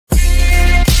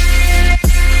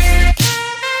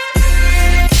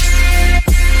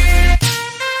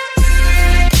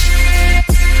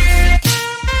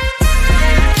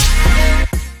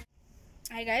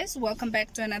guys, welcome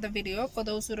back to another video. For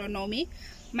those who don't know me,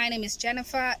 my name is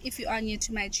Jennifer. If you are new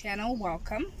to my channel,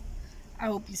 welcome. I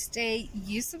hope you stay,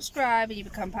 you subscribe, and you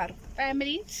become part of the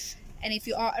family. And if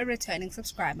you are a returning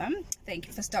subscriber, thank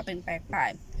you for stopping back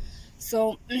by.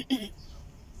 So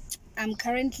I'm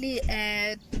currently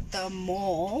at the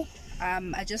mall.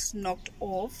 I just knocked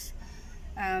off.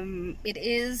 It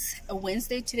is a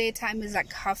Wednesday today. Time is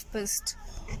like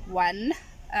 1:30.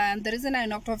 The reason I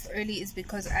knocked off early is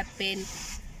because I've been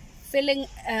feeling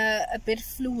a bit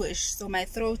fluish, so my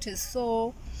throat is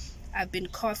sore. I've been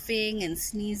coughing and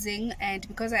sneezing, and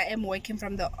because I am working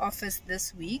from the office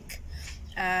this week,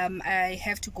 I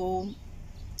have to go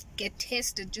get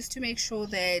tested just to make sure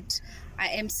that I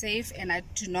am safe and I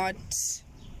do not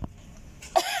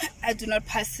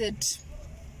pass it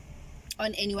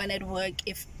on anyone at work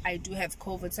if I do have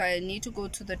COVID. So I need to go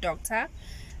to the doctor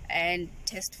and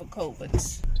test for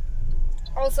COVID.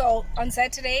 Also on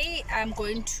Saturday I'm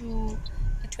going to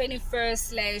a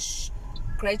 21st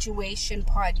 / graduation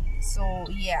party, so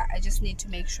yeah, I just need to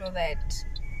make sure that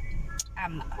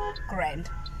I'm grand.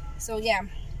 So yeah,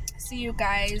 see you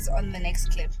guys on the next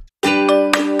clip.